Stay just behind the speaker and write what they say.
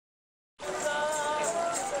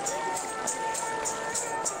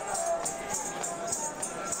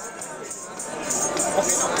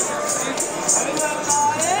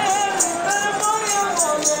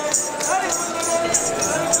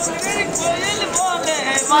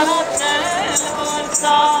So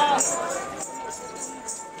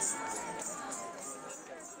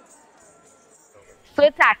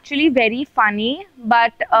it's actually very funny,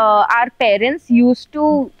 but our parents used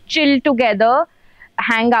to chill together,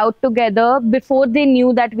 hang out together before they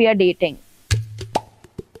knew that we are dating.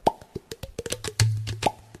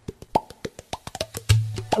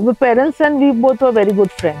 Our parents and we both were very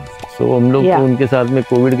good friends. So हम लोग तो उनके साथ में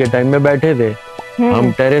Covid के time में बैठे थे,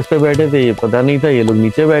 हम टेरेस पे बैठे थे, ये पता नहीं था ये लोग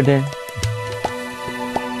नीचे बैठे हैं.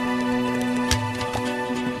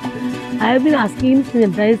 I have been asking him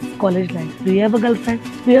since his college life, do you have a girlfriend?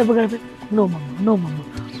 Do you have a girlfriend? No, mama. No, mama.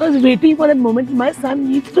 So I was waiting for that moment. My son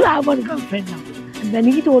needs to have a girlfriend now. And then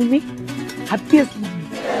he told me, happiest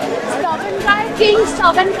moment. Stavan'S, King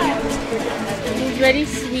Stavan'S. He's very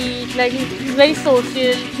sweet, like he's very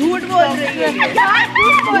social. Good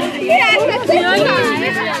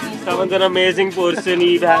Stavan'S an amazing person.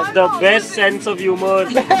 He has the best sense of humor.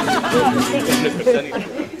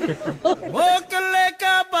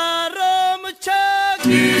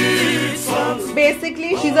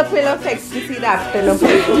 Basically, she's a pill of ecstasy wrapped in a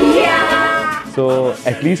pill. Yeah. So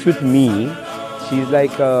at least with me, she's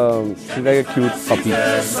like a cute puppy.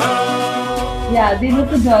 Yeah, they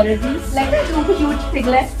look adorable, like two cute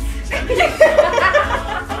piglets.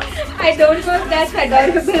 I don't know if that's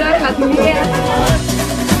adorable or ugly.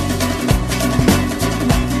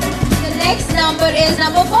 The next number is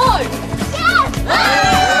number 4. Yes!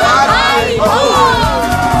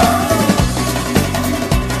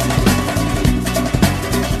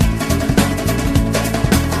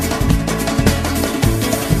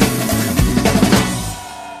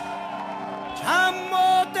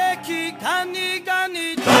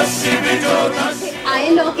 आए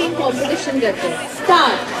locking competition करते हैं.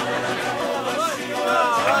 Start.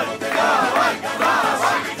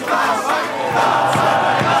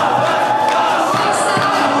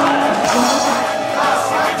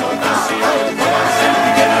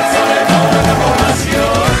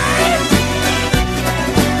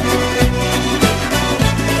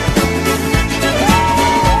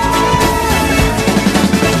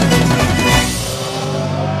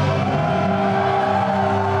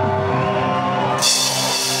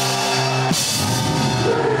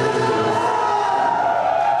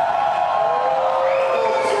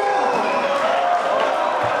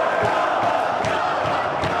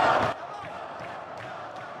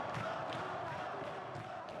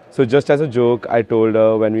 So just as a joke, I told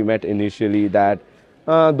her when we met initially that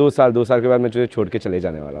 2 साल के बाद मैं तुझे छोड़ के चले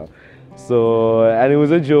जाने वाला हूँ. So and it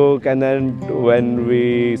was a joke, and then when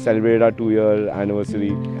we celebrated our 2-year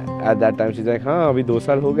anniversary, at that time she's like, हाँ अभी 2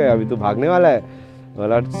 साल हो गए, अभी तो भागने वाला है.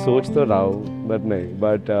 Well, I सोच तो रहा हूँ, but नहीं.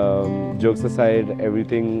 But jokes aside,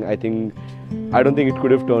 everything I don't think it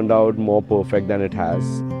could have turned out more perfect than it has.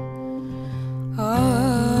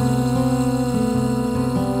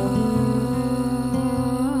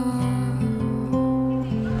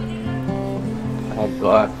 Oh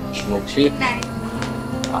God, Moksha.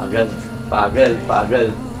 Pagal.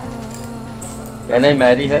 Can I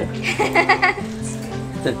marry her?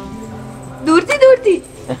 Durti.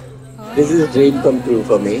 This is a dream come true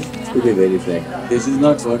for me, to be very frank. This is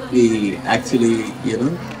not what we actually,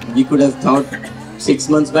 we could have thought 6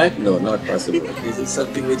 months back. No, not possible. This is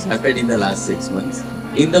something which happened in the last 6 months.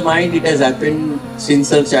 In the mind, it has happened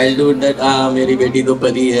since her childhood that, मेरी बेटी तो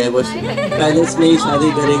परी है, वो palace में ही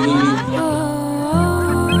शादी करेगी.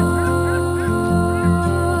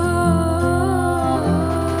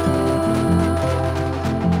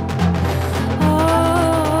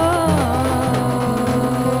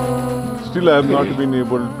 Still, I have not been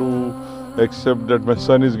able to accept that my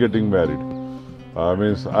son is getting married.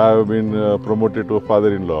 Means I have been promoted to a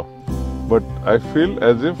father-in-law, but I feel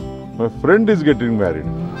as if my friend is getting married.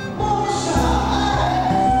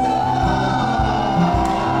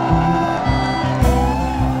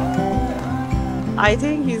 I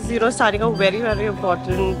think he's starting a very, very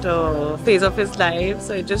important phase of his life.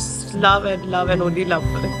 So I just love and only love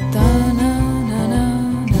for him.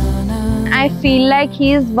 I feel like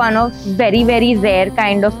he is one of very, very rare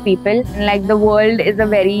kind of people. Like the world is a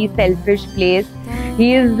very selfish place.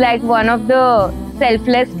 He is like one of the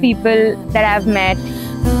selfless people that I've met.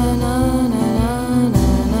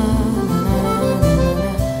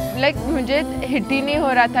 Like मुझे hit ही नहीं हो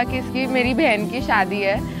रहा था कि इसकी मेरी बहन की शादी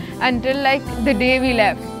है until like the day we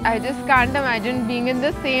left. I just can't imagine being in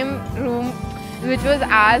the same room which was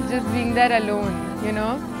ours, just being there alone, you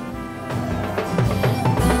know.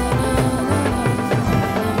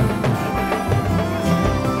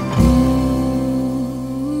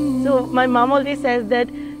 So my mom always says that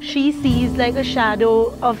she sees like a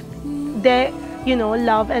shadow of their,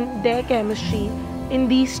 love and their chemistry in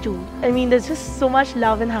these two. I mean, there's just so much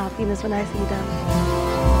love and happiness when I see them.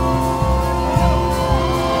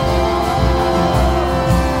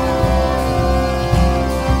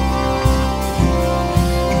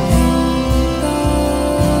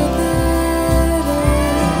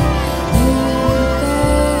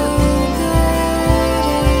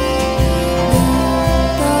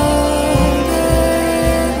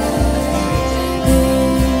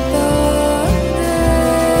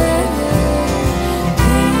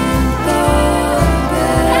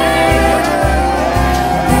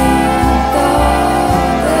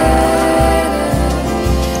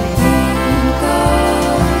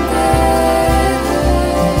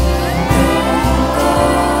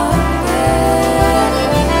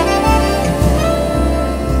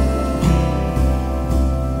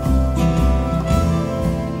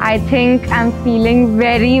 I think I'm feeling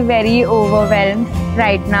very, very overwhelmed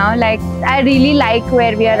right now. Like, I really like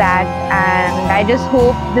where we are at, and I just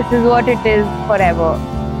hope this is what it is forever.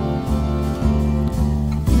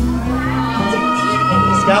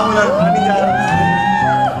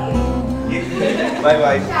 Bye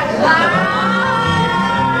bye.